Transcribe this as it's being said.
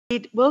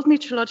The World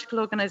Meteorological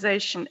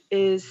Organization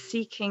is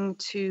seeking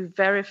to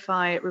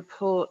verify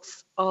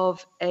reports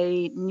of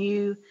a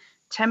new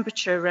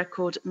temperature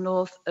record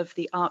north of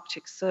the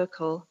Arctic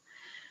Circle.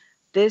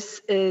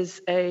 This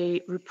is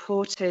a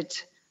reported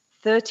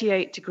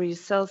 38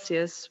 degrees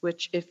Celsius,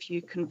 which if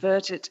you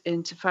convert it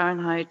into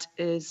Fahrenheit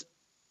is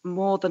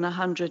more than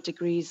 100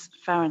 degrees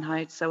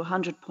Fahrenheit, so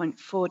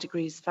 100.4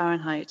 degrees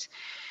Fahrenheit.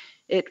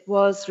 It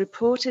was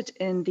reported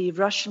in the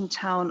Russian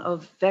town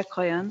of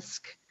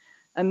Verkhoyansk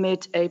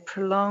amid a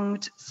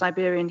prolonged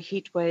Siberian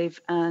heatwave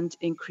and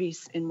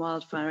increase in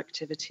wildfire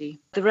activity.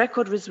 The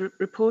record was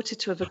reported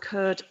to have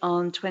occurred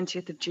on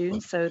 20th of June,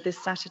 so this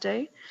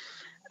Saturday.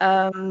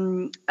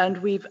 And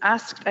we've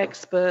asked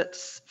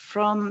experts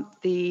from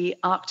the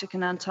Arctic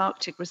and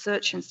Antarctic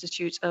Research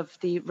Institute of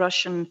the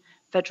Russian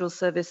Federal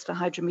Service for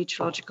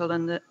Hydrometeorological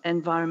and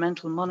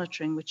Environmental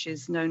Monitoring, which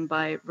is known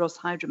by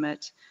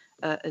Roshydromet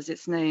as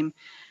its name.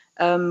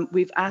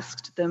 We've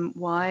asked them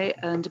why,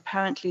 and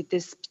apparently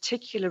this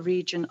particular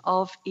region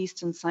of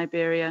eastern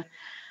Siberia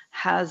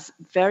has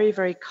very,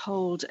 very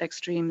cold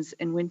extremes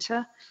in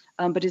winter,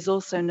 but is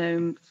also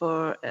known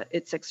for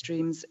its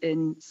extremes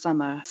in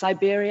summer.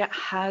 Siberia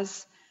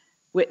has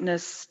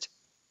witnessed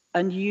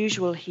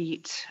unusual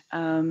heat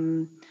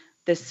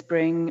this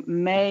spring.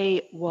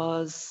 May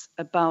was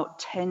about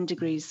 10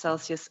 degrees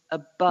Celsius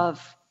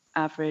above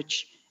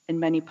average in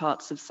many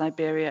parts of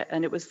Siberia,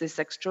 and it was this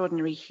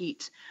extraordinary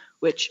heat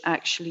which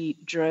actually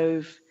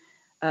drove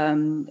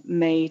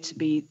May to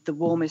be the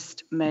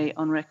warmest May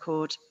on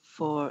record,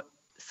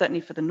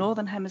 certainly for the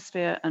Northern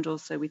Hemisphere, and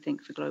also we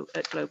think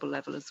at global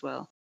level as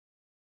well.